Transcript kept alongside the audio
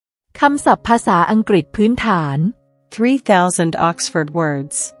คำศัพท์ภาษาอังกฤษพื้นฐาน 3,000 Oxford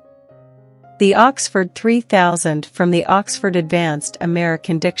words. The Oxford 3000 from the Oxford Advanced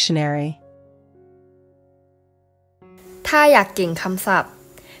American Dictionary. ถ้าอยากเก่งคำศัพท์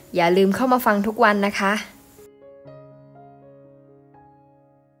อย่าลืมเข้ามาฟังทุกวันนะคะ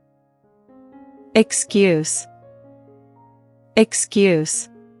Excuse. Excuse.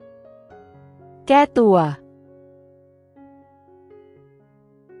 แก้ตัว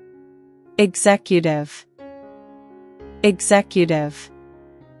Executive. Executive.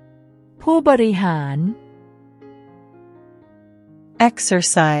 ผู้บริหาร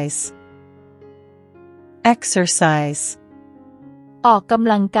Exercise. Exercise. ออกก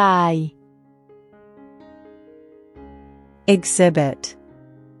ำลังกาย Exhibit.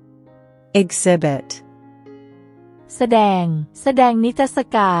 Exhibit. แสดงนิทรรศ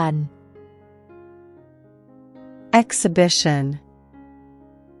การ Exhibition.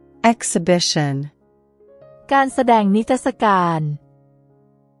 Exhibition. การแสดงนิทรรศการ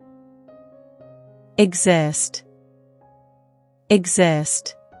Exist. Exist.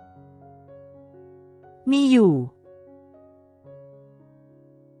 มีอยู่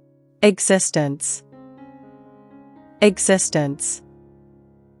Existence. Existence.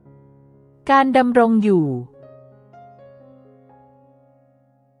 การดำรงอยู่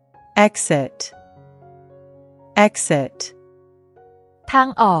Exit. Exit. ทาง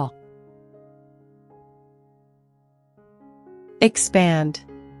ออก Expand.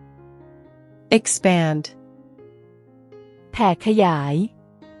 Expand. แผ่ขยาย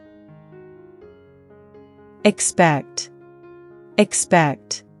Expect.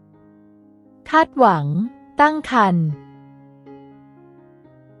 Expect. คาดหวัง ตั้งครรภ์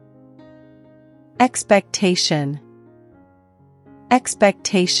Expectation.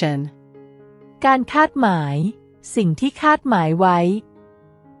 Expectation. การคาดหมาย สิ่งที่คาดหมายไว้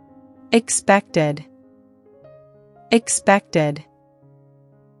Expected. Expected.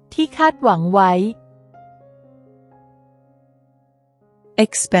 ที่คาดหวังไว้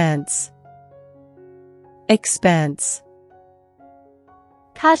Expense. Expense.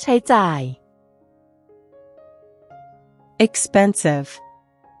 ค่าใช้จ่าย Expensive.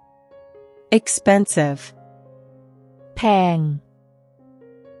 Expensive. แพง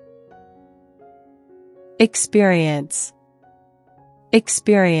Experience.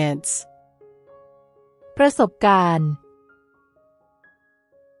 Experience. ประสบการณ์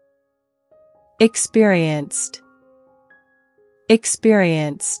Experienced.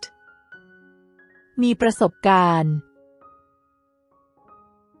 Experienced. มีประสบการณ์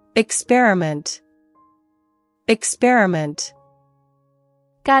Experiment. Experiment.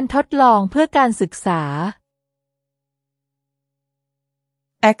 การทดลองเพื่อการศึกษา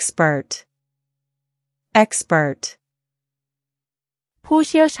Expert. Expert. ผู้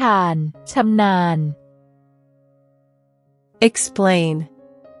เชี่ยวชาญ ชำนาญ Explain.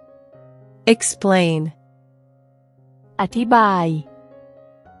 Explain. อธิบาย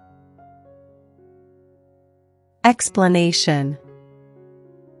Explanation.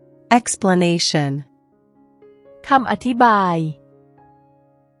 Explanation. คำอธิบาย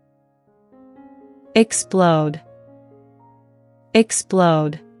Explode.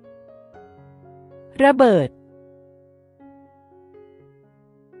 Explode. ระเบิด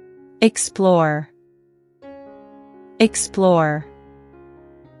Explore. Explore.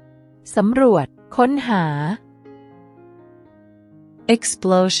 สำรวจ ค้นหา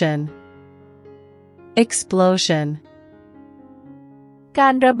Explosion. Explosion. กา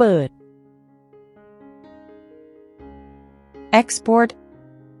รระเบิด Export.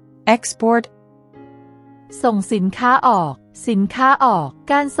 Export. ส่งสินค้าออก สินค้าออก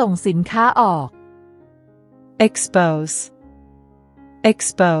การส่งสินค้าออก Expose.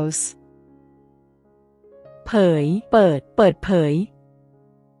 Expose. เผย เปิดเผย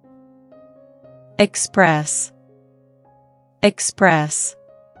Express. Express.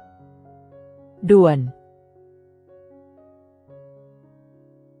 ด่วน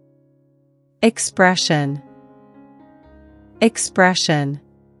Expression. Expression.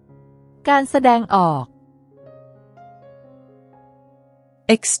 การแสดงออก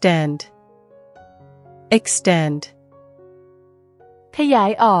Extend. Extend. ขยา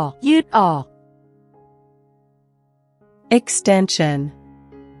ยออก ยืดออก Extension.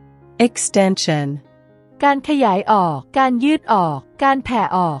 Extension. การขยายออก การยืดออก การแผ่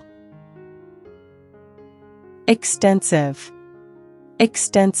ออก Extensive.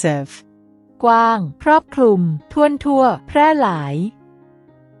 Extensive. กว้าง ครอบคลุม ทั่ว แพร่หลาย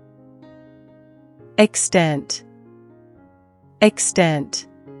Extent. Extent.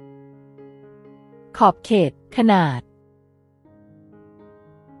 ขอบเขต ขนาด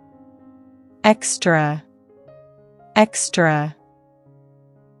extra, extra,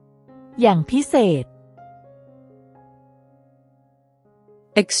 อย่างพิเศษ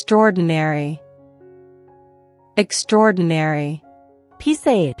extraordinary, extraordinary, พิเศ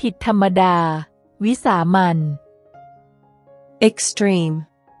ษผิดธรรมดา วิสามัญ extreme,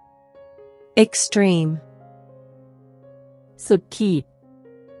 extreme, สุดขีด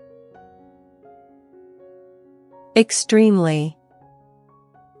extremely,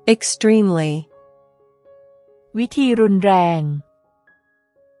 extremely, วิธีรุนแรง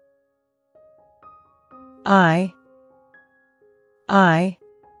I,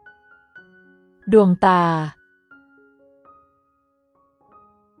 ดวงตา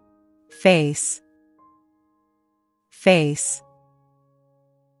face, face,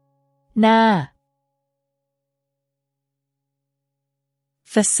 หน้า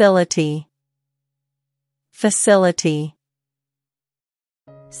facility, facility,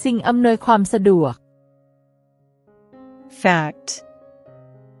 สิ่งอำนวยความสะดวก fact,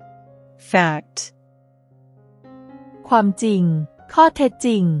 fact, ความจริง ข้อเท็จจ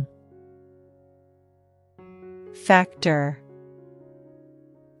ริง factor,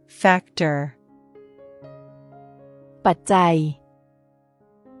 factor, ปัจจัย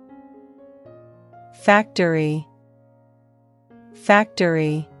factory,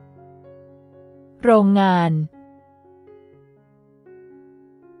 factory, โรงงาน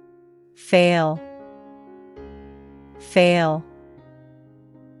fail, fail,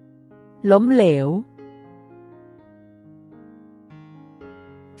 ล้มเหลว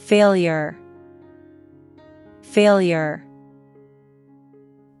failure, failure,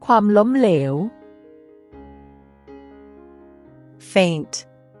 ความล้มเหลว faint,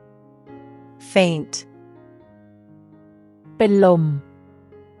 faint, เป็นลม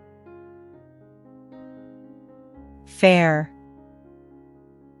fair,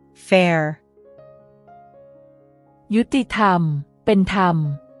 fair, ยุติธรรม เป็นธรรม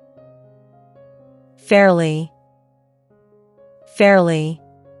fairly, fairly,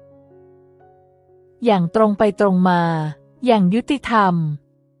 อย่างตรงไปตรงมา อย่างยุติธรรม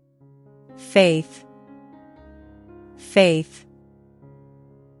faith, faith,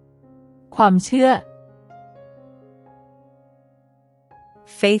 ความเชื่อ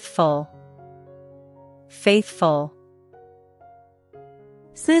faithful, faithful,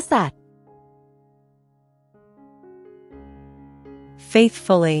 ซื่อสัตย์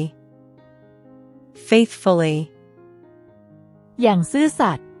faithfully, faithfully, อย่างซื่อ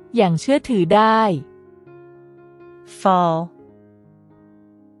สัตย์ อย่างเชื่อถือได้ fall,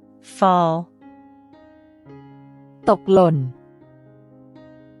 fall, ตกหล่น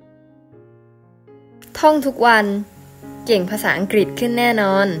ท่องทุกวัน เก่งภาษาอังกฤษขึ้นแน่น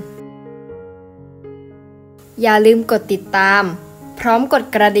อน อย่าลืมกดติดตาม พร้อมกด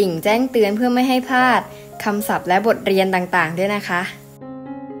กระดิ่งแจ้งเตือนเพื่อไม่ให้พลาดคำศัพท์และบทเรียนต่างๆด้วยนะคะ